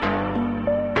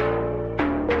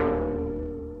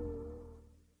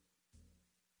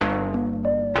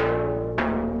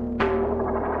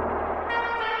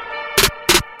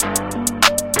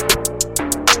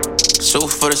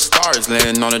Shoot for the stars,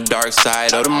 landing on the dark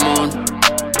side of the moon.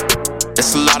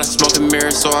 It's a lot of smoke and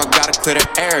mirrors, so I gotta clear the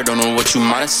air. Don't know what you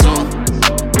might assume.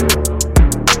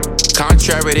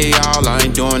 Contrary to y'all, I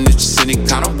ain't doing this just any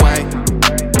kind of way.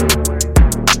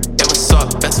 Yeah, what's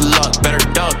up? Best of luck, better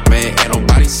duck, man. Ain't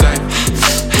nobody safe.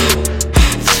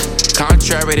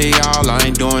 Contrary to y'all, I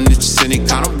ain't doing this just any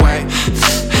kind of way.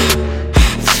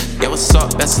 Yeah, what's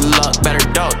up? Best of luck, better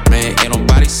duck, man. Ain't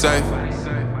nobody safe.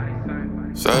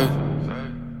 Safe.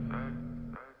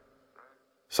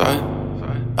 Safe.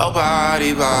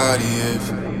 Nobody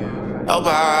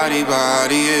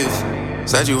is.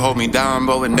 Said you hold me down,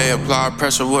 but when they apply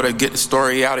pressure, would I get the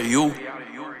story out of you?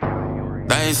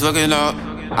 Things looking up,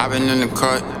 I've been in the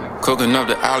cut, cooking up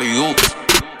the alley-oops.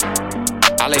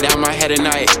 I lay down my head at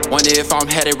night, wonder if I'm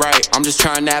headed right. I'm just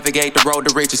trying to navigate the road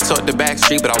to riches, took the back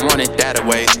street, but I want it that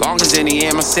way. Long as in the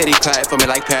end, my city clap for me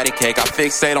like patty cake. I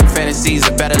fixate on fantasies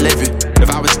of better living. If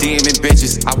I was DMing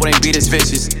bitches, I wouldn't be this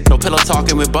vicious. No pillow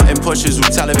talking with button pushers with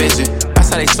television.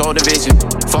 That's how they sold the vision.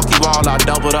 Fuck you all, I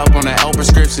doubled up on that L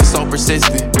prescription, so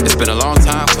persistent. It's been a long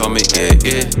time coming, yeah.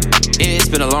 It's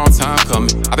been a long time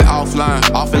coming. I've been offline,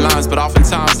 off in lines, but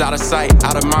oftentimes out of sight,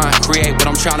 out of mind. Create what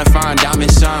I'm trying to find,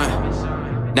 diamond shine.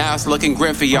 Now it's looking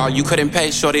grim for y'all. You couldn't pay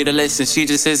shorty to listen, she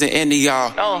just isn't into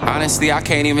y'all. Honestly, I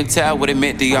can't even tell what it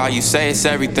meant to y'all. You say it's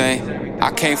everything.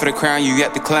 I came for the crown, you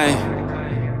get the claim.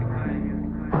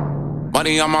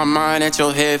 Money on my mind, at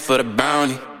your head for the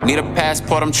bounty. Need a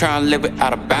passport, I'm trying to live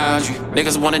without a boundary.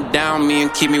 Niggas wanna down me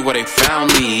and keep me where they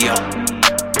found me, yo.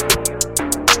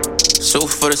 Shoot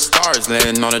for the stars,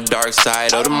 landing on the dark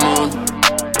side of the moon.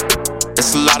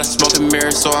 It's a lot of smoke and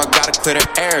mirrors, so I gotta clear the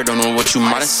air. Don't know what you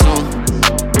might assume.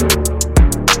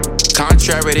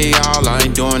 Contrary to y'all, I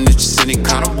ain't doing this just any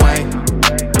kind of way.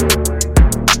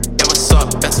 Yeah, what's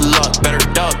up? Best of luck, better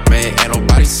duck, man. Ain't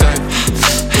nobody safe.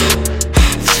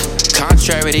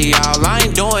 Contrary to y'all, I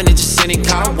ain't doing it just any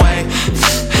kind of way.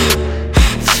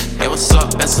 Yeah, what's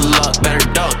up? Best of luck, better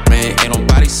duck, man. Ain't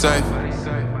nobody safe.